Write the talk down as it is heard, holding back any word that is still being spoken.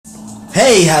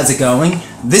Hey, how's it going?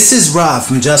 This is Rob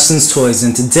from Justin's Toys,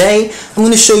 and today I'm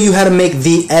going to show you how to make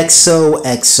the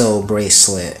XOXO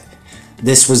bracelet.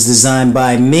 This was designed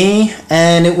by me,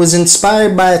 and it was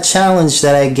inspired by a challenge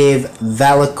that I gave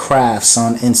valacrafts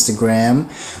on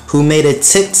Instagram, who made a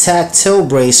tic-tac-toe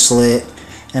bracelet,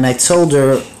 and I told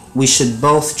her we should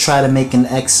both try to make an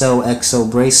XOXO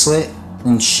bracelet,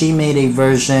 and she made a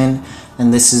version,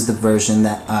 and this is the version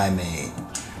that I made.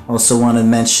 Also want to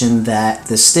mention that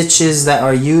the stitches that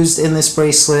are used in this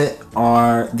bracelet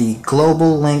are the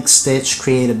global link stitch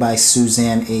created by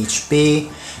Suzanne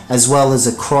HB, as well as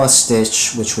a cross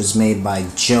stitch which was made by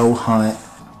Joe Hunt.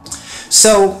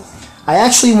 So I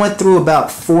actually went through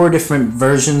about 4 different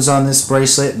versions on this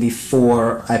bracelet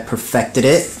before I perfected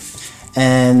it.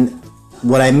 And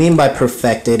what I mean by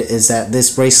perfected is that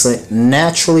this bracelet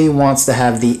naturally wants to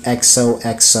have the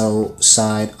XOXO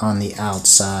side on the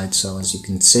outside. So as you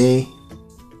can see,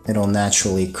 it'll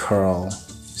naturally curl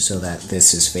so that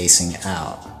this is facing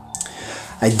out.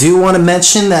 I do want to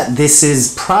mention that this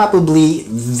is probably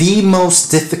the most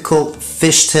difficult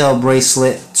fishtail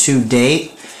bracelet to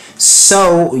date.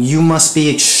 So you must be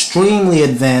extremely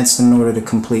advanced in order to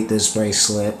complete this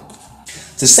bracelet.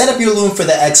 To set up your loom for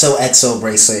the XOXO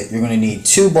bracelet, you're going to need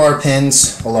 2 bar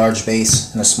pins, a large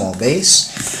base, and a small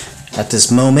base. At this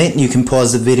moment, you can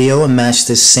pause the video and match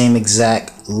this same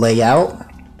exact layout.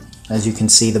 As you can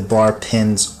see, the bar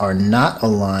pins are not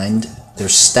aligned. They're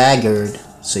staggered,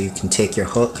 so you can take your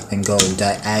hook and go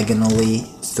diagonally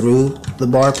through the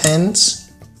bar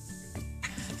pins.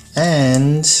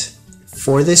 And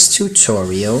for this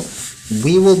tutorial,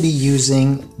 we will be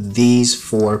using these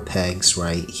 4 pegs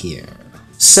right here.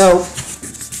 So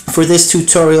for this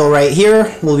tutorial right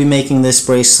here, we'll be making this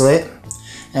bracelet,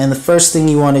 and the first thing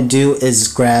you want to do is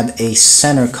grab a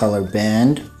center color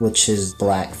band, which is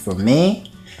black for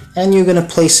me, and you're going to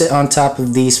place it on top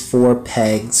of these 4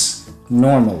 pegs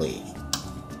normally,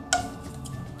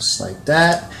 just like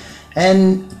that.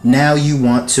 And now you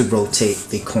want to rotate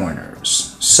the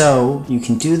corners, so you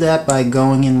can do that by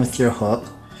going in with your hook,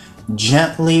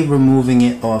 gently removing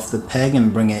it off the peg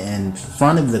and bring it in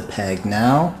front of the peg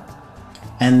now,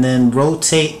 and then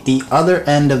rotate the other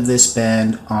end of this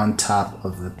band on top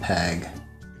of the peg.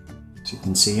 As you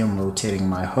can see, I'm rotating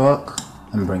my hook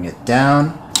and bring it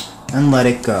down and let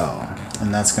it go,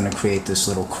 and that's going to create this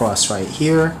little cross right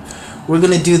here. We're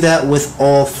going to do that with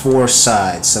all 4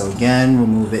 sides. So again,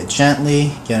 remove it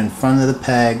gently, get in front of the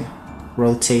peg,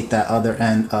 rotate that other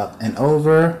end up and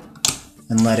over,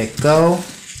 and let it go.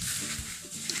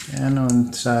 And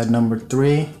on side number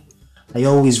 3, I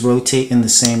always rotate in the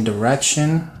same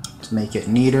direction to make it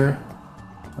neater.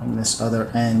 Bring this other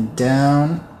end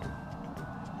down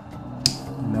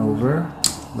and over,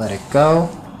 let it go.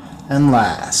 And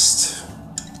last,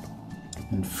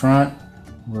 in front,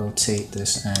 rotate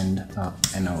this end up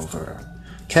and over.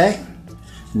 Okay,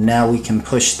 now we can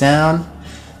push down,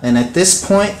 and at this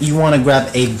point you want to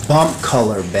grab a bump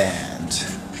color band.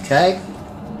 Okay,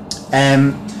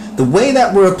 and the way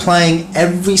that we're applying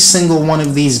every single one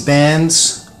of these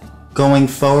bands going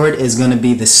forward is going to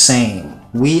be the same.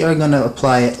 We are going to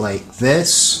apply it like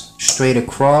this, straight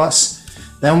across.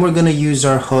 Then we're going to use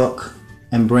our hook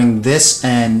and bring this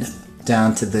end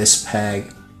down to this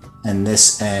peg and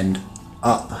this end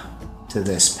up to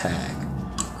this peg,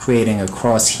 creating a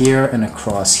cross here and a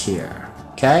cross here.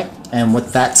 Okay? And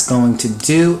what that's going to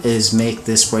do is make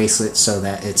this bracelet so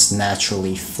that it's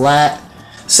naturally flat.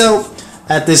 So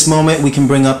at this moment, we can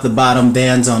bring up the bottom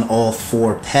bands on all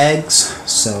 4 pegs.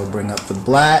 So bring up the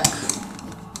black,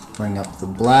 bring up the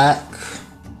black.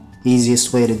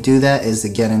 Easiest way to do that is to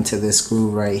get into this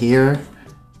groove right here.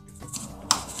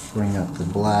 Bring up the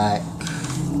black,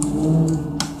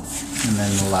 and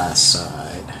then the last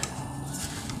side.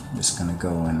 I'm just gonna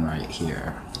go in right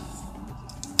here.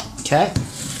 Okay,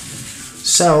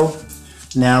 so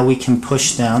now we can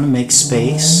push down and make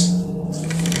space.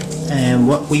 And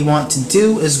what we want to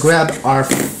do is grab our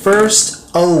first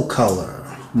O color.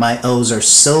 My O's are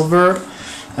silver,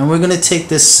 and we're going to take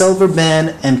this silver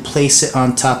band and place it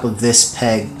on top of this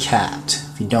peg capped.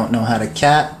 If you don't know how to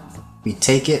cap, we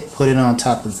take it, put it on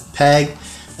top of the peg,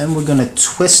 and we're going to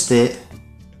twist it,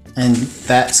 and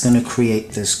that's going to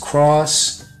create this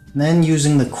cross. And then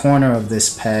using the corner of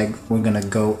this peg, we're going to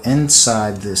go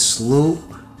inside this loop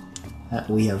that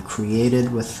we have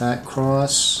created with that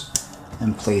cross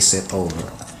and place it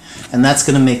over. And that's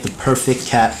going to make the perfect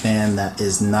cap band that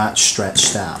is not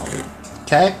stretched out.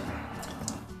 Okay?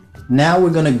 Now we're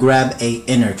going to grab a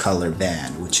inner color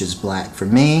band, which is black for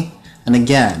me. And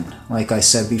again, like I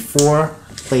said before,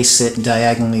 place it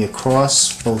diagonally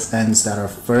across both ends that are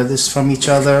furthest from each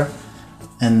other,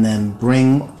 and then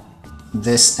bring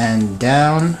this end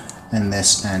down and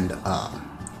this end up.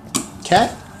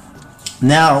 Okay?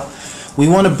 Now, we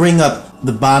want to bring up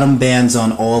the bottom bands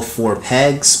on all 4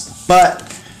 pegs, but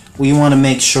we want to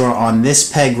make sure on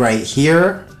this peg right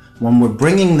here, when we're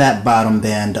bringing that bottom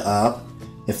band up,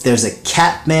 if there's a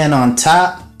cap band on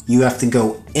top, you have to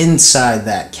go inside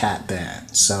that cap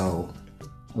band. So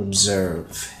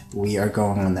observe, we are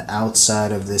going on the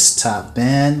outside of this top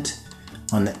band,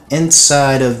 on the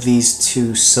inside of these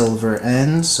 2 silver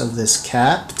ends of this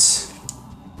capped.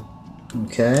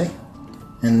 Okay,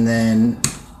 and then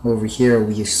over here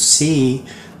we see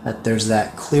that there's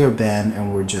that clear band,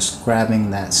 and we're just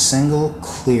grabbing that single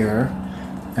clear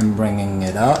and bringing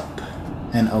it up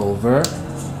and over.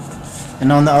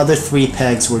 And on the other 3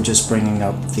 pegs, we're just bringing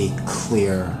up the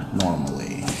clear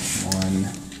normally. 1,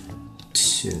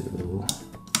 2,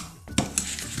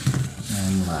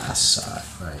 and last side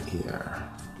right here.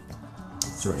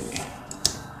 3.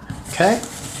 Okay.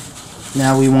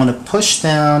 Now we want to push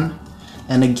down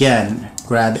and again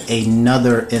grab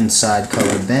another inside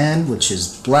color band, which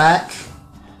is black,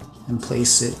 and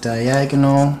place it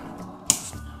diagonal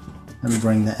and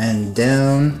bring the end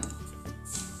down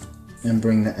and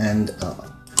bring the end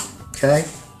up. Okay,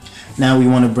 now we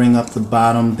want to bring up the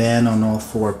bottom band on all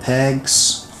 4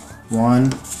 pegs.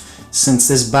 1. Since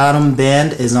this bottom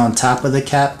band is on top of the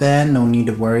cap band, no need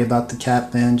to worry about the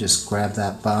cap band, just grab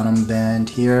that bottom band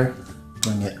here,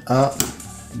 bring it up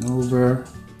and over,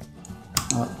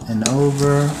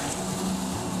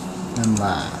 and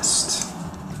last,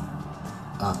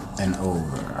 up and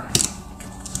over.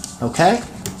 Okay?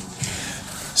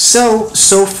 So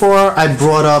far I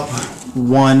brought up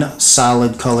 1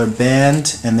 solid color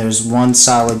band, and there's 1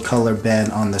 solid color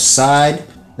band on the side.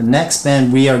 The next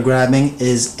band we are grabbing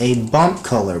is a bump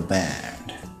color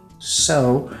band.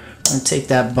 So I'm going to take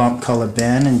that bump color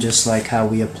band, and just like how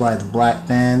we apply the black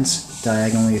bands,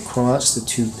 diagonally across the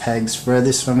 2 pegs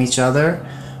furthest from each other,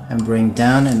 and bring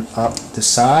down and up the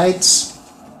sides.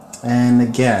 And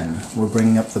again, we're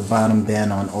bringing up the bottom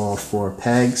band on all 4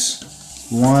 pegs.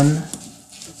 1,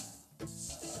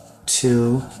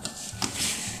 2,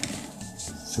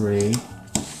 3,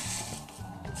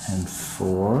 and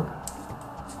 4.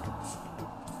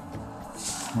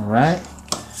 Alright,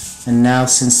 and now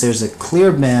since there's a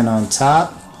clear band on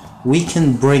top, we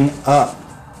can bring up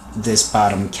this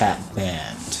bottom cap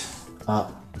band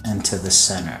up into the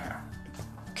center.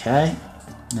 Okay,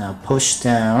 now push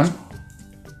down,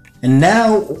 and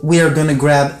now we are going to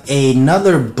grab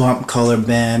another bump color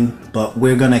band, but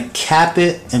we're going to cap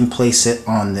it and place it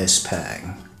on this peg.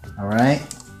 Alright,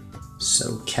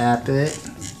 so cap it,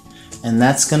 and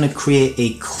that's going to create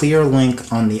a clear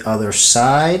link on the other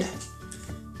side,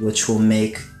 which will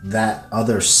make that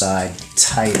other side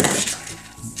tighter.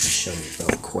 Let me show you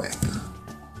real quick.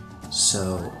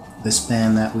 So this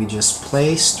band that we just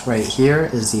placed right here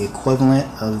is the equivalent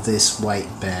of this white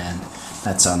band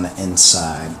that's on the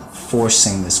inside,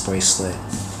 forcing this bracelet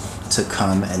to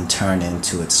come and turn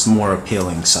into its more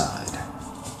appealing side.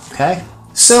 Okay?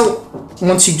 So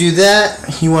once you do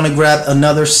that, you want to grab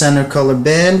another center color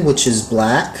band, which is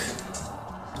black,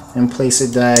 and place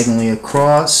it diagonally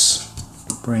across.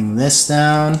 Bring this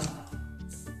down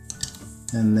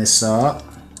and this up,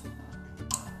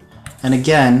 and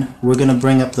again we're going to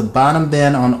bring up the bottom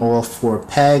band on all 4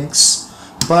 pegs,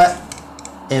 but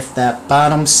if that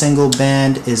bottom single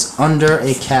band is under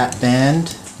a cap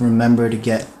band, remember to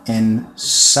get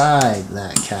inside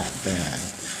that cap band.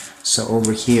 So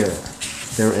over here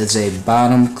there is a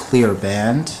bottom clear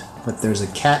band, but there's a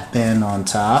cap band on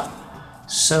top,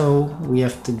 so we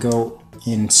have to go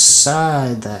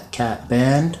inside that cap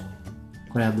band,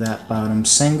 grab that bottom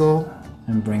single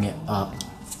and bring it up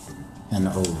and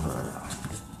over.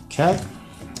 Okay,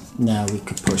 now we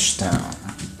could push down.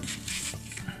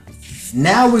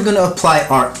 Now we're going to apply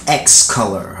our X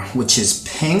color, which is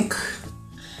pink,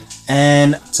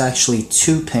 and it's actually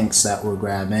 2 pinks that we're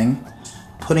grabbing,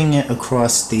 putting it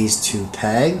across these 2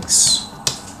 pegs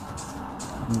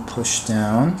and push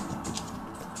down.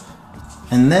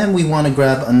 And then we want to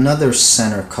grab another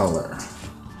center color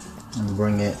and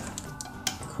bring it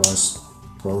across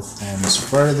both ends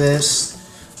furthest.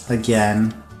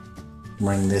 Again,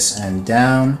 bring this end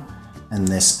down and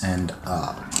this end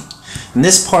up. And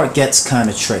this part gets kind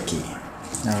of tricky.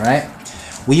 Alright?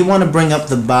 We want to bring up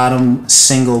the bottom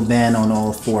single band on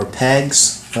all 4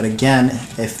 pegs, but again,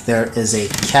 if there is a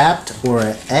capped or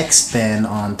an X band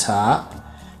on top,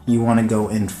 you want to go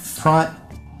in front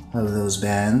of those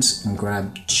bands and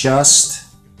grab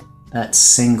just that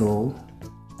single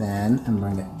band and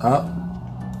bring it up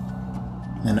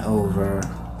and over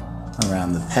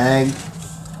around the peg,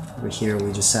 Over here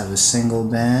we just have a single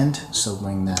band, so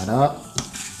bring that up.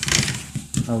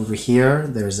 Over here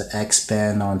there's an X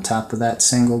band on top of that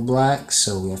single black,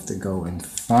 so we have to go in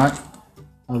front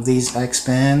of these X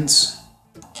bands.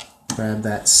 Grab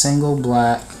that single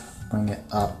black, bring it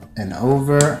up and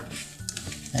over.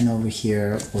 And over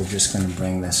here we're just going to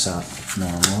bring this up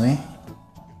normally.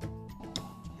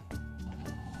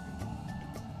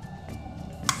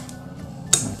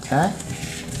 Okay.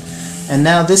 And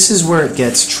now this is where it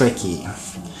gets tricky.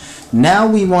 Now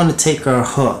we want to take our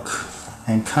hook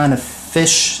and kind of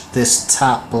fish this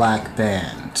top black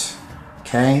band.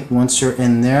 Okay, once you're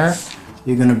in there,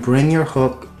 you're going to bring your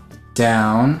hook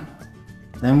down.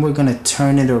 Then we're going to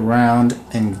turn it around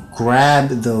and grab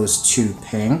those two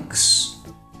pinks.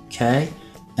 Okay,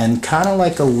 and kind of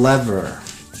like a lever,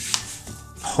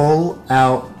 pull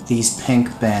out these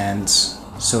pink bands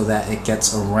so that it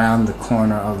gets around the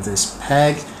corner of this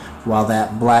peg while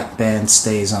that black band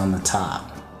stays on the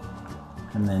top.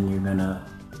 And then you're gonna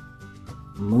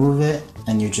move it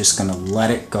and you're just gonna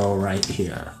let it go right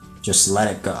here. Just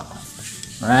let it go.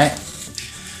 Right?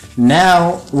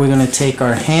 Now we're gonna take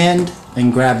our hand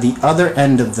and grab the other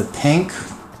end of the pink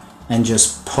and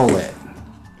just pull it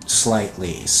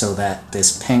slightly so that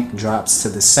this pink drops to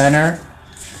the center.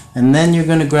 And then you're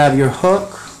gonna grab your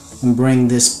hook and bring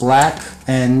this black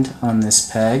end on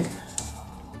this peg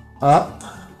up.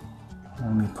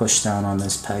 Let me push down on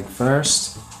this peg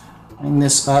first. Bring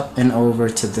this up and over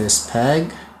to this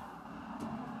peg.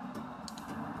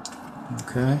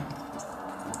 Okay.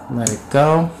 Let it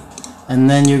go. And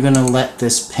then you're going to let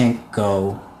this pink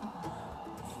go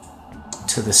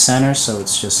to the center so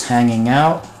it's just hanging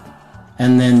out.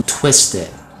 And then twist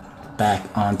it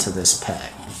back onto this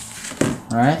peg.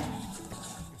 Alright?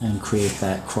 And create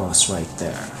that cross right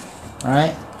there.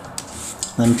 Alright?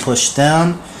 Then push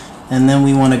down. And then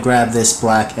we want to grab this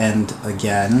black end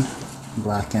again,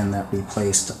 black end that we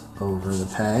placed over the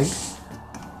peg,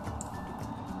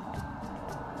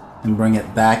 and bring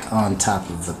it back on top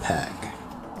of the peg,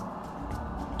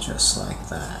 just like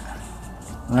that.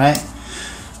 Alright?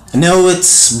 I know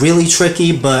it's really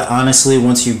tricky, but honestly,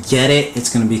 once you get it, it's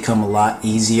going to become a lot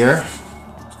easier.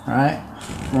 Alright?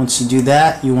 Once you do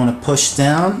that, you want to push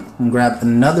down and grab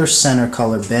another center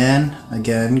color band.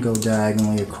 Again, go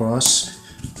diagonally across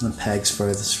the pegs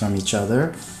furthest from each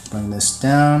other. Bring this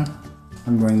down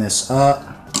and bring this up.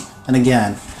 And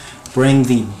again, bring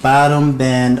the bottom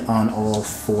band on all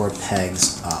four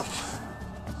pegs up.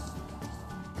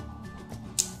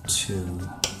 2,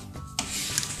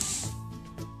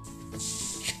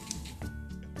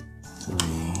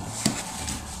 3.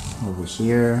 Over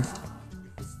here,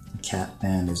 the cap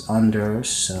band is under,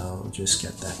 so just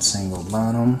get that single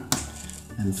bottom.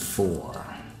 And 4.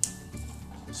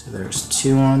 So there's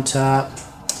 2 on top,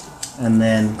 and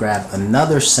then grab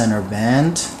another center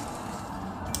band,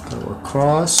 go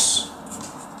across,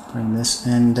 bring this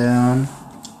end down,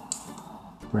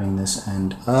 bring this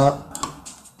end up,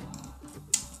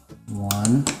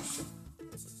 1,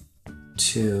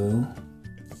 2,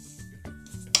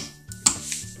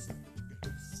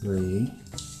 3,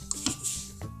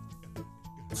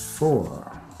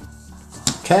 4.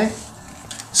 Okay,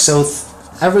 so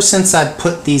ever since I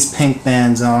put these pink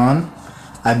bands on,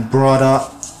 I brought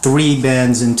up 3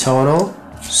 bands in total.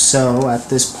 So at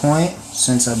this point,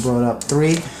 since I brought up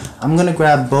 3, I'm going to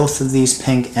grab both of these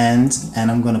pink ends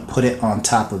and I'm going to put it on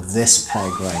top of this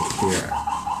peg right here.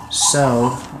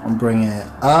 So I'm bringing it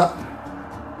up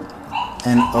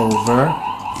and over,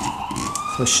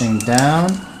 pushing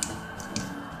down,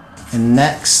 and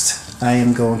next I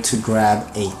am going to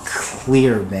grab a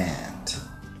clear band.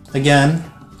 Again,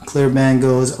 clear band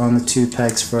goes on the 2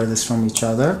 pegs furthest from each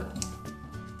other.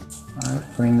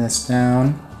 Alright, bring this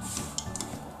down,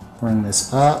 bring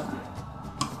this up,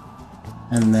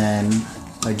 and then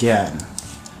again,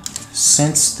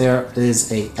 since there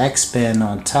is a X band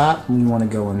on top, we want to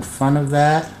go in front of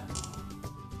that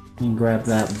and grab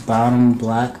that bottom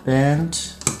black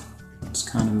band. It's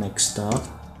kind of mixed up,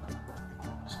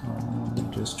 so let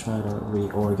me just try to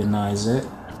reorganize it.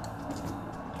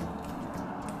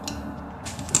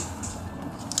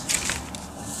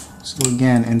 So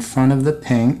again, in front of the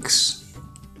pinks,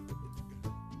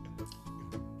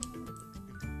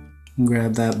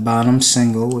 grab that bottom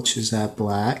single, which is that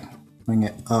black, bring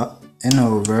it up and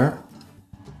over.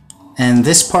 And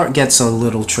this part gets a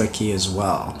little tricky as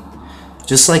well.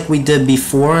 Just like we did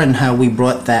before and how we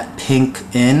brought that pink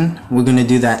in, we're going to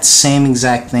do that same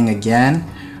exact thing again.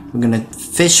 We're going to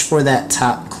fish for that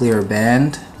top clear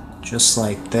band, just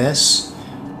like this.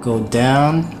 Go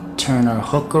down, turn our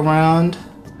hook around,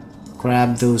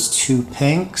 grab those 2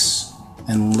 pinks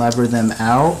and lever them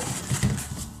out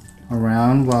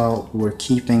around while we're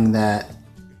keeping that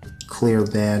clear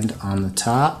band on the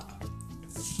top.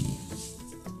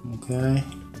 Okay,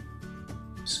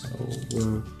 so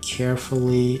we're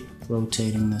carefully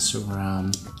rotating this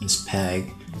around this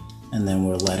peg, and then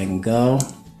we're letting go.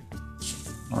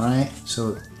 Alright, so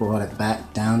it brought it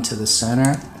back down to the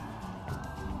center.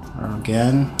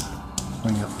 Again,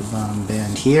 bring up the bottom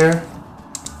band here,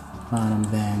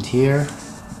 and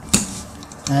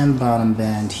bottom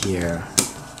band here.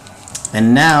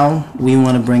 And now we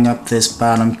want to bring up this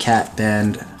bottom cap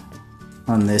band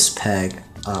on this peg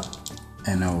up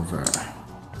and over.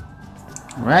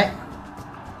 Alright,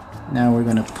 now we're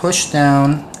going to push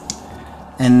down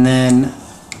and then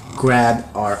grab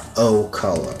our O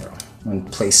color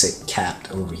and place it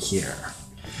capped over here.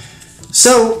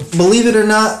 So, believe it or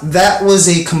not, that was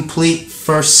a complete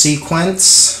first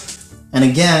sequence. And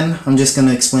again, I'm just going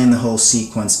to explain the whole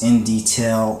sequence in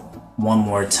detail one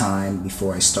more time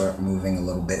before I start moving a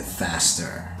little bit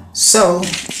faster. So,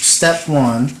 step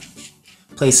 1,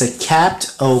 place a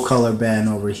capped O color band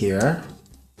over here.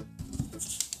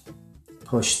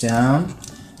 Push down,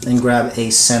 then grab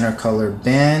a center color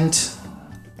band.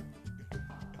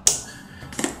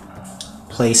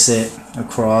 Place it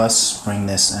across, bring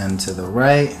this end to the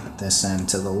right, this end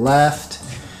to the left.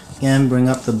 Again, bring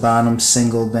up the bottom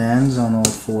single bands on all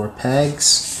 4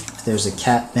 pegs. If there's a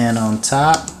cap band on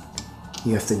top,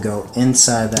 you have to go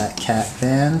inside that cap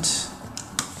band.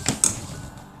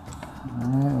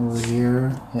 Alright, over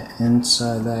here, get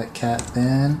inside that cap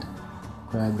band.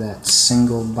 Grab that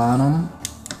single bottom,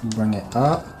 bring it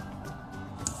up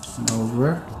and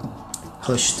over.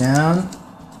 Push down.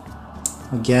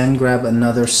 Again, grab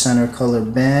another center color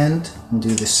band and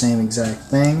do the same exact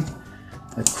thing.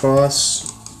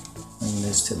 Across, bring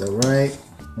this to the right,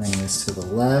 bring this to the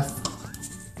left.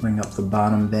 Bring up the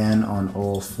bottom band on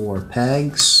all 4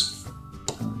 pegs.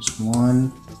 There's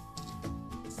 1,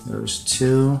 there's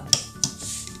 2,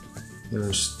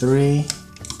 there's 3.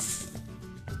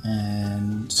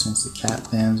 And since the cap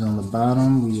band's on the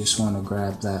bottom, we just want to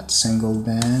grab that single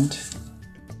band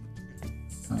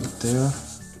right there.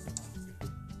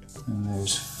 And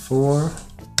there's 4.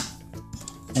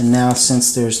 And now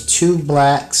since there's 2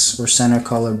 blacks or center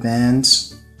color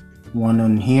bands, one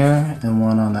on here and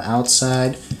one on the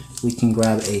outside, we can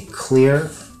grab a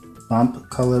clear bump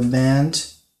color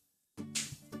band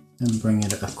and bring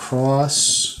it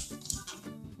across.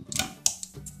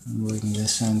 And bring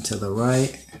this end to the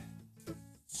right,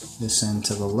 this end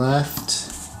to the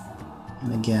left.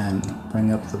 And again,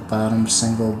 bring up the bottom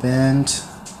single band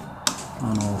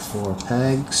on all 4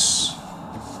 pegs.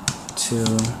 2,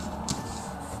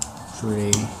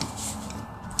 3,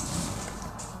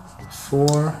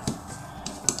 4.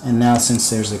 And now since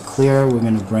there's a clear, we're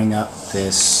going to bring up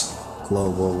this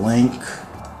global link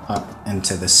up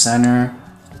into the center,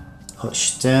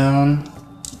 push down.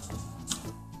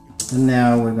 And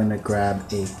now we're going to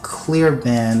grab a clear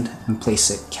band and place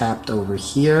it capped over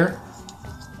here.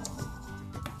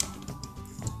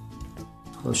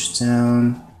 Push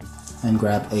down and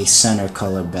grab a center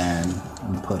color band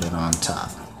and put it on top.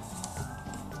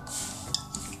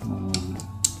 1,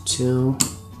 2.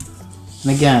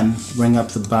 And again, bring up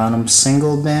the bottom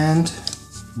single band.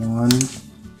 1,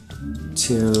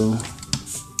 2,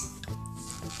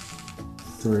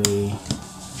 3.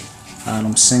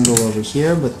 Bottom single over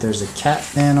here, but there's a cap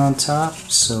band on top,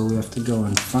 so we have to go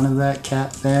in front of that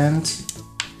cap band.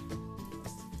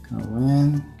 Go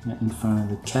in, get in front of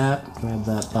the cap, grab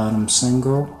that bottom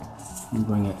single, and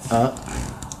bring it up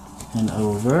and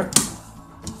over.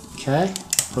 Okay,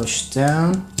 push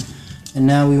down. And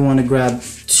now we want to grab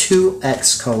 2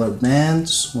 X color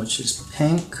bands, which is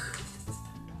pink.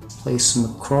 Place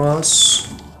them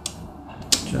across,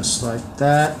 just like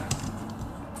that.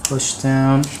 Push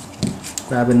down.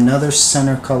 Grab another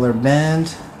center color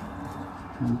band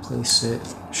and place it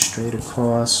straight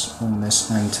across from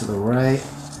this end to the right,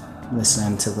 this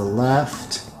end to the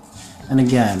left. And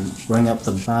again, bring up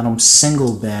the bottom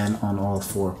single band on all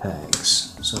 4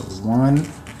 pegs. So 1,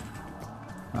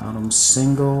 bottom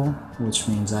single, which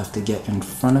means I have to get in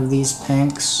front of these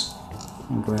pinks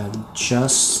and grab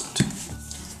just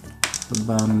the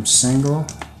bottom single.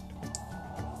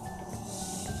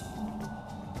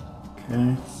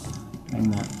 Okay,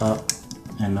 bring that up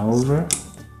and over.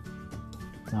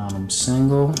 Bottom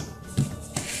single,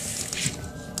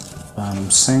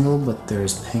 but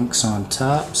there's pinks on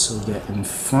top, so get in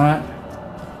front,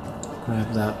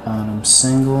 grab that bottom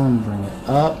single and bring it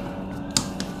up.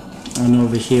 And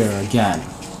over here again,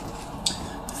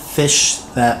 fish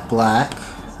that black,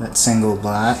 that single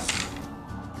black,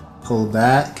 pull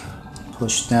back,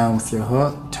 push down with your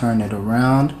hook, turn it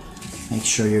around, Make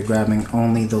sure you're grabbing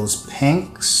only those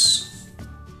pinks,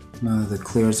 none of the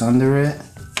clears under it.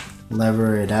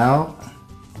 Lever it out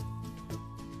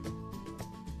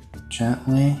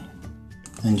gently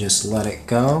and just let it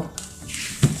go.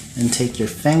 And take your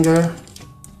finger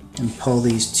and pull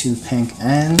these two pink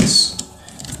ends.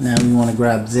 Now we want to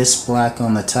grab this black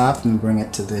on the top and bring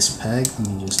it to this peg. Let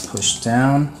me just push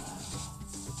down.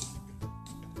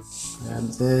 Grab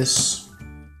this,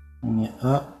 bring it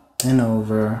up and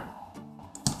over.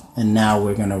 And now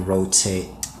we're going to rotate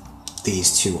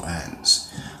these two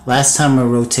ends. Last time I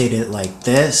rotated it like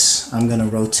this. I'm going to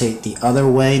rotate the other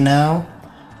way now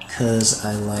because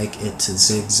I like it to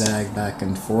zigzag back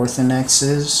and forth in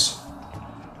X's.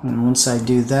 And once I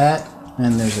do that,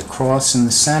 and there's a cross in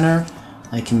the center,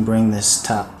 I can bring this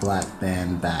top black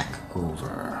band back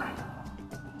over.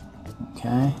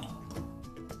 Okay.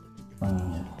 Bring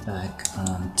it back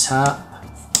on top.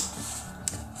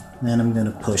 Then I'm going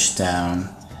to push down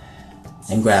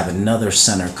and grab another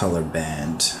center color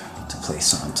band to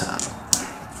place on top.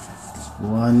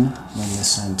 One, bring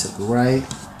this end to the right,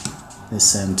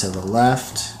 this end to the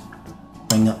left.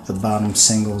 Bring up the bottom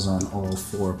singles on all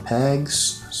four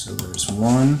pegs. So there's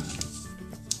one,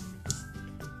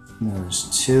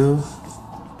 there's two,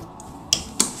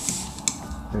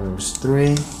 there's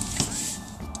three,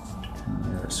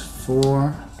 and there's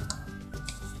four.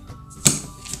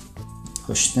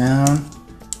 Push down.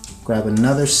 Grab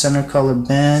another center color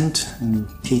band and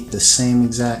repeat the same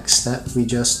exact step we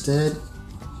just did.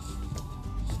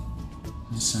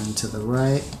 This end to the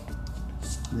right,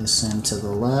 this end to the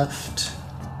left.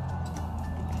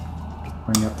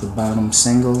 Bring up the bottom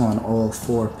single on all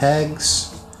four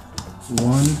pegs.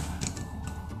 1,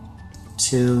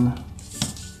 2,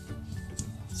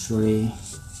 3,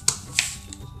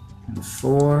 and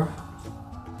 4.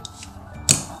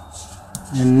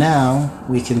 And now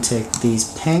we can take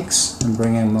these pinks and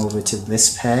bring them over to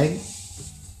this peg.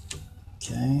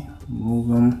 Okay, move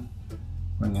them,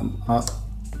 bring them up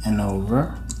and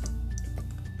over.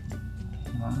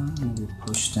 Maybe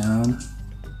push down.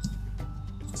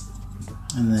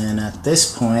 And then at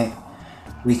this point,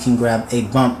 we can grab a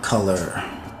bump color,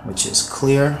 which is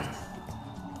clear.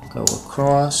 Go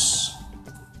across,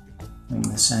 bring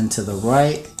this end to the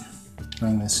right,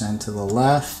 bring this end to the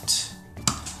left.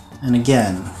 And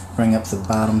again, bring up the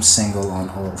bottom single on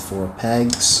all four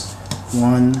pegs.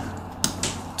 1,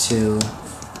 2,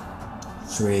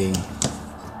 3.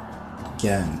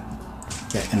 Again,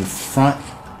 get in front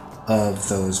of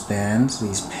those bands,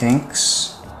 these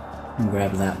pinks, and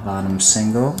grab that bottom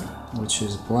single, which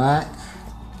is black,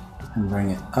 and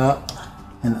bring it up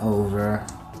and over.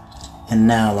 And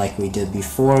now, like we did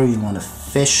before, you want to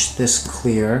fish this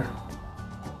clear.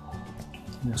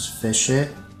 Just fish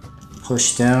it.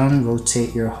 Push down,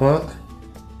 rotate your hook,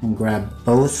 and grab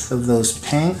both of those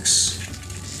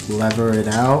pinks, lever it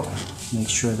out, make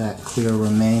sure that clear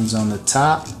remains on the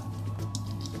top,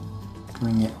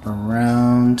 bring it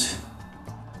around,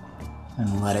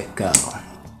 and let it go.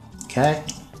 Okay?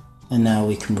 And now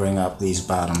we can bring up these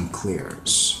bottom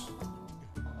clears.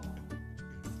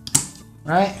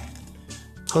 Right?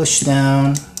 Push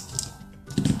down,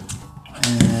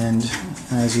 and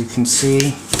as you can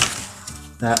see,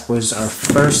 that was our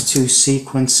first two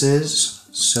sequences,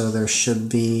 so there should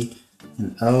be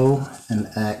an O,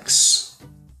 an X,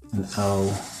 an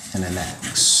O, and an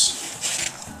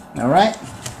X. Alright?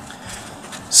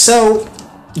 So,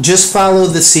 just follow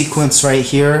the sequence right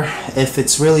here. If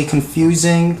it's really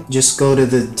confusing, just go to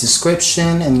the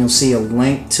description and you'll see a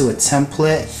link to a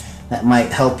template that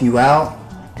might help you out.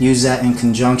 Use that in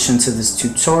conjunction to this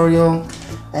tutorial,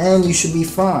 and you should be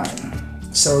fine.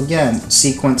 So again,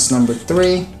 sequence number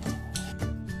 3.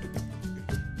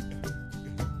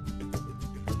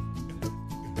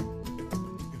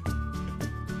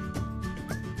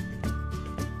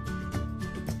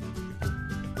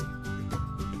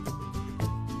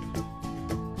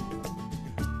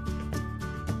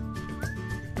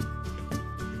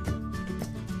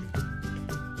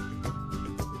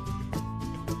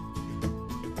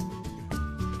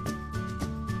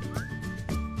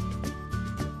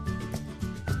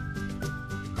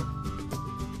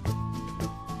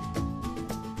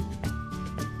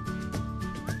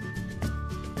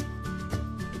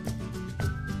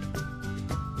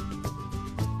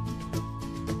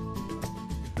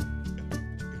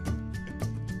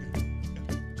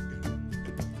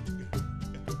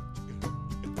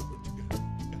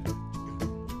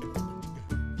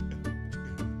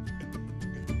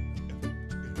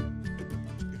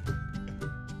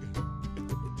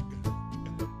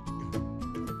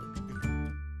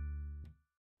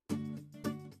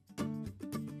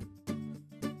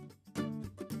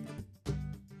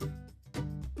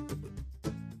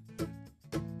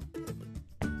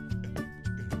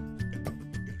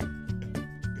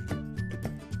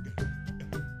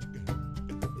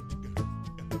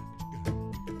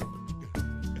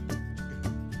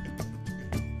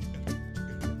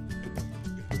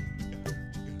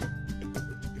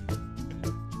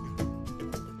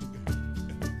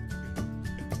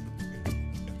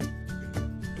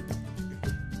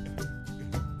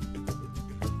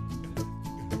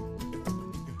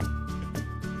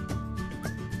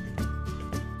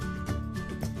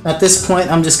 At this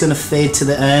point, I'm just going to fade to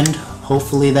the end.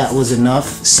 Hopefully that was enough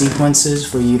sequences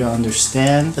for you to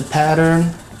understand the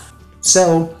pattern.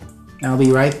 So I'll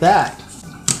be right back.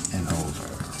 And over.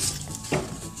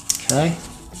 Okay.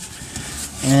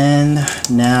 And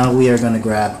now we are going to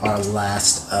grab our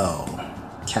last O.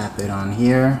 Cap it on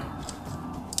here.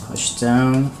 Push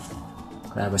down.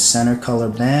 Grab a center color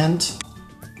band.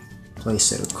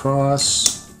 Place it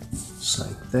across. Just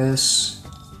like this.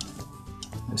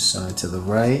 This side to the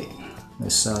right,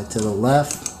 this side to the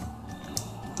left.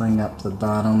 Bring up the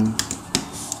bottom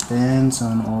bands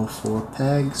on all 4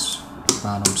 pegs.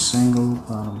 Bottom single,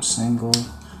 bottom single,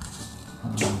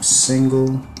 bottom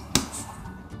single.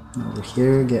 Over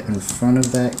here, get in front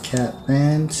of that cap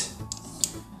band.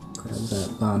 Grab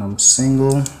that bottom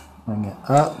single, bring it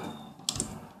up.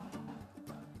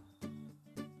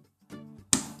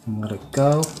 And let it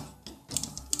go.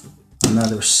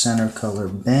 Another center color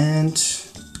band.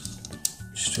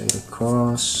 Straight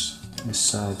across, this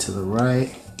side to the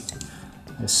right,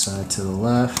 this side to the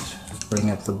left. Bring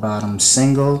up the bottom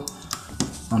single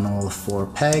on all 4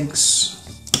 pegs.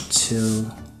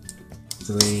 2,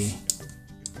 3,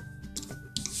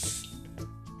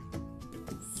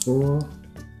 4.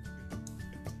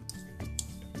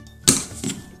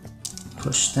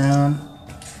 Push down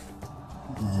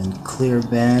and clear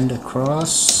band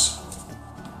across.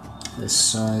 This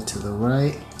side to the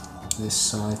right. This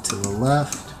side to the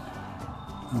left,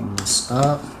 bring this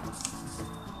up,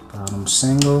 bottom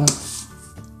single,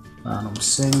 bottom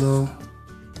single,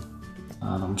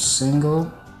 bottom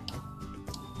single,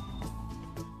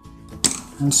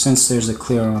 and since there's a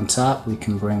clear on top, we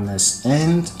can bring this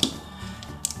in,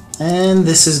 and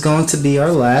this is going to be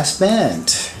our last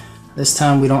band. This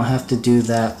time we don't have to do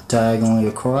that diagonally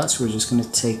across. We're just going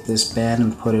to take this band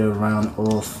and put it around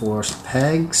all 4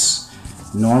 pegs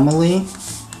normally.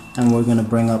 And we're going to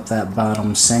bring up that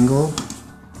bottom single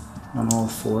on all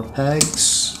 4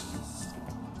 pegs.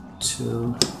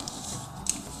 2,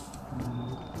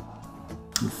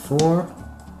 3, 4.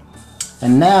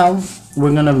 And now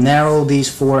we're going to narrow these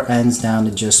 4 ends down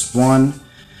to just 1.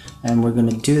 And we're going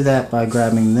to do that by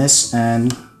grabbing this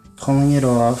end, pulling it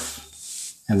off,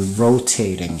 and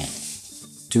rotating it.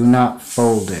 Do not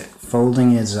fold it.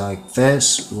 Folding is like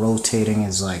this, rotating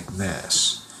is like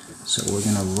this. So we're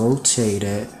going to rotate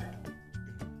it.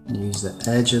 Use the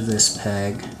edge of this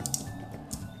peg,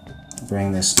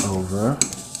 bring this over.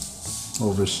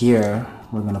 Over here,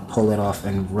 we're going to pull it off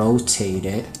and rotate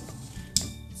it.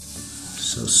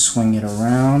 So swing it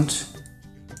around,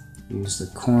 use the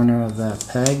corner of that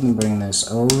peg and bring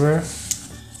this over.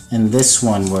 And this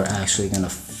one we're actually going to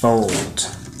fold.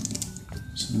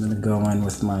 So I'm going to go in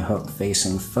with my hook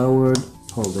facing forward,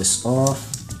 pull this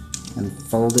off, and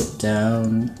fold it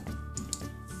down.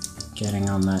 Getting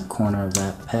on that corner of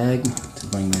that peg to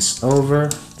bring this over.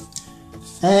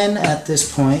 And at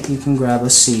this point you can grab a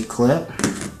C-clip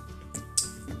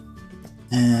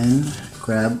and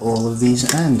grab all of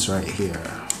these ends right here.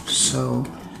 So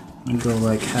you go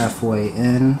like halfway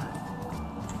in,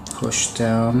 push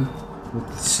down with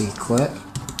the C-clip.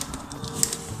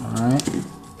 Alright,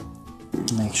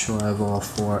 make sure I have all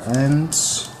 4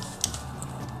 ends.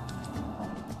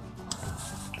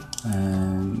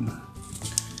 And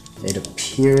it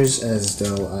appears as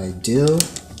though I do,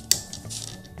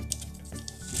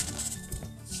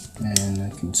 and I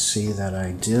can see that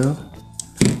I do,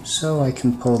 so I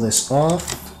can pull this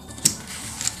off.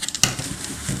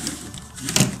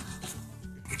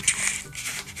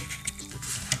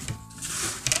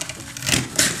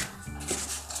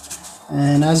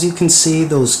 And as you can see,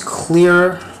 those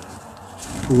clear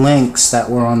links that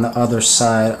were on the other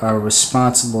side are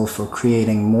responsible for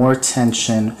creating more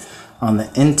tension on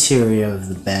the interior of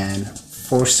the band,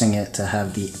 forcing it to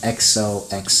have the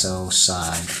XOXO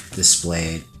side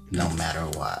displayed no matter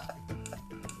what.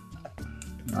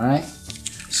 Alright,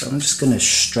 so I'm just going to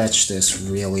stretch this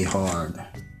really hard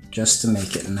just to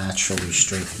make it naturally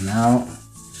straighten out.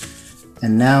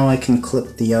 And now I can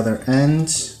clip the other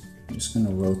end. I'm just going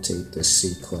to rotate this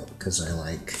C-clip because I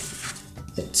like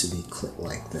it to be clipped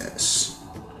like this.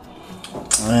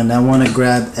 And I want to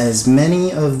grab as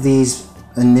many of these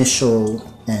initial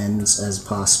ends as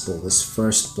possible. This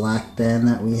first black band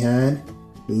that we had,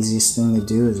 the easiest thing to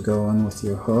do is go in with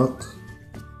your hook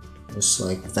just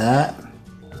like that.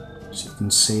 As you can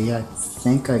see, I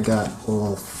think I got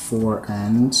all 4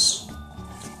 ends,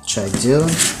 which I do.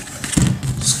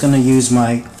 Just gonna use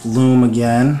my loom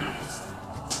again,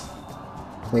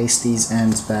 place these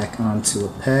ends back onto a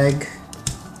peg.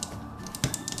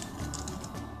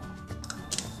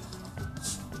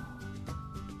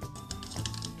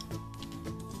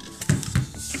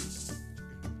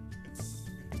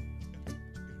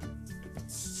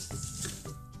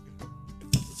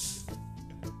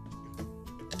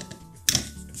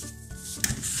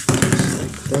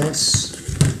 this,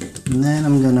 and then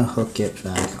I'm gonna hook it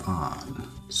back on.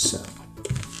 So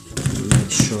make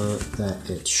sure that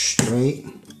it's straight.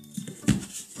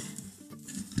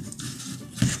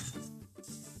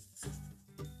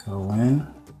 Go in,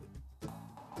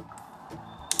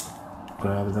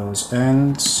 grab those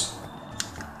ends,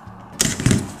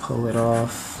 pull it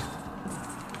off,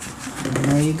 and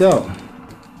there you go.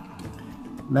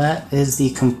 That is the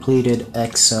completed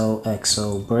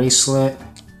XOXO bracelet.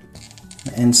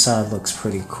 The inside looks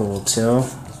pretty cool too.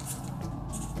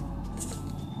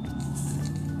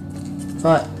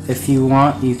 But if you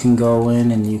want, you can go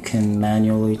in and you can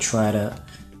manually try to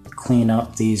clean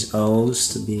up these O's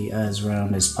to be as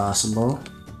round as possible.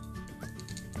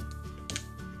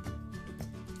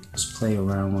 Just play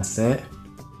around with it.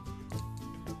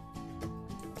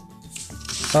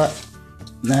 But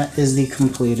that is the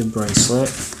completed bracelet.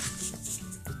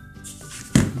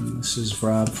 And this is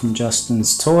Rob from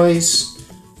Justin's Toys.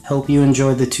 Hope you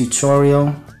enjoyed the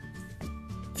tutorial.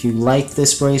 If you like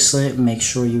this bracelet, make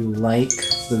sure you like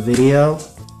the video.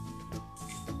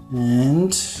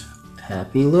 And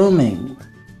happy looming!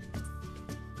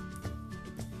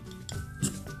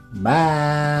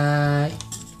 Bye!